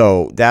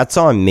 So that's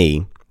on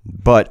me,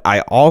 but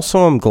I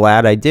also am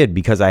glad I did,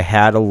 because I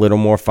had a little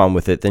more fun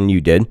with it than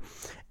you did,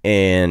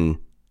 and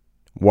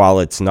while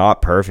it's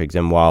not perfect,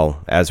 and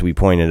while, as we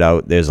pointed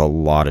out, there's a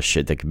lot of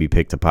shit that could be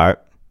picked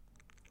apart,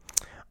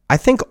 I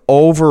think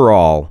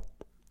overall,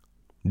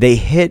 they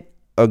hit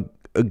a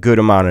good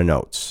amount of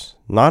notes.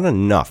 Not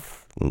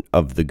enough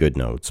of the good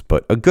notes,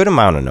 but a good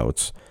amount of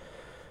notes.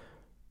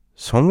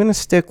 So I'm going to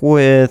stick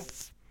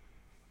with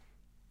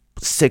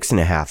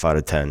 6.5 out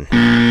of 10.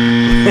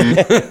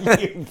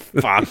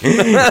 Fuck.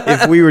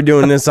 If we were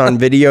doing this on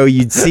video,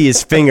 you'd see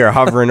his finger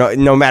hovering.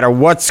 No matter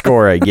what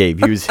score I gave,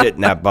 he was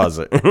hitting that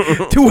buzzer.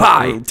 Too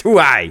high.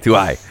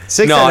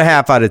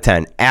 6.5 out of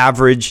 10.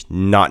 Average,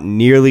 not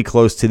nearly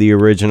close to the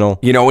original.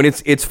 You know,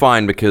 and it's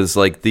fine, because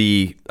like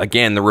the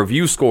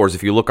review scores,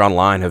 if you look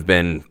online, have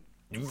been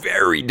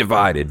very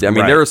divided. I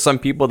mean, there are some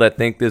people that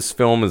think this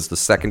film is the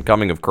second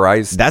coming of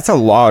Christ. That's a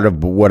lot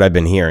of what I've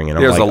been hearing. And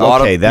there's a lot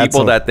of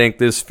people that think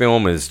this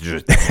film is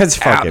just that's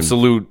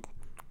absolute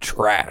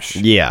trash.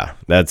 Yeah,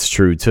 that's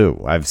true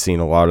too. I've seen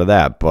a lot of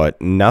that,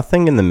 but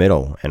nothing in the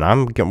middle. And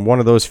I'm one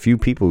of those few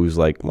people who's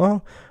like,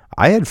 well,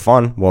 I had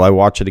fun. Will I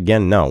watch it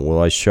again? No. Will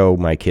I show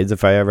my kids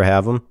if I ever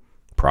have them?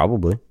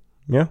 Probably.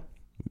 Yeah.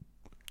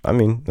 I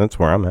mean, that's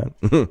where I'm at.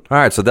 All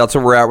right, so that's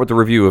where we're at with the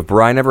review. If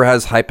Brian ever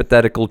has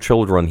hypothetical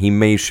children, he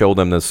may show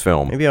them this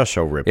film. Maybe I'll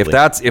show Ripley. If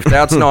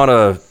that's not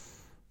a,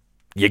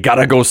 you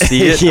gotta go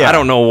see it. Yeah, I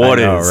don't know what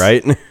it is.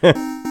 Right?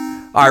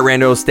 All right,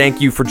 randos, thank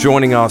you for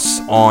joining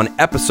us on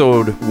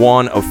episode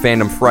 1 of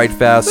Fandom Fright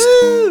Fest.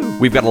 Woo!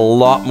 We've got a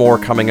lot more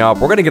coming up.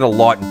 We're gonna get a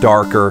lot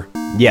darker,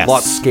 yes, a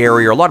lot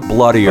scarier, a lot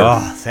bloodier.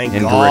 Oh, thank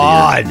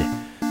God. Grittier.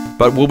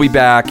 But we'll be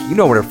back. You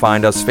know where to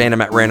find us,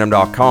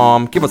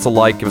 fandom@random.com. Give us a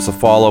like, give us a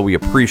follow. We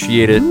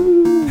appreciate it.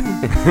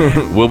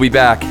 We'll be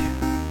back.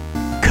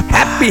 Goodbye.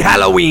 Happy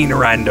Halloween,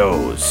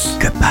 randos.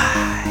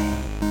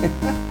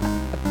 Goodbye.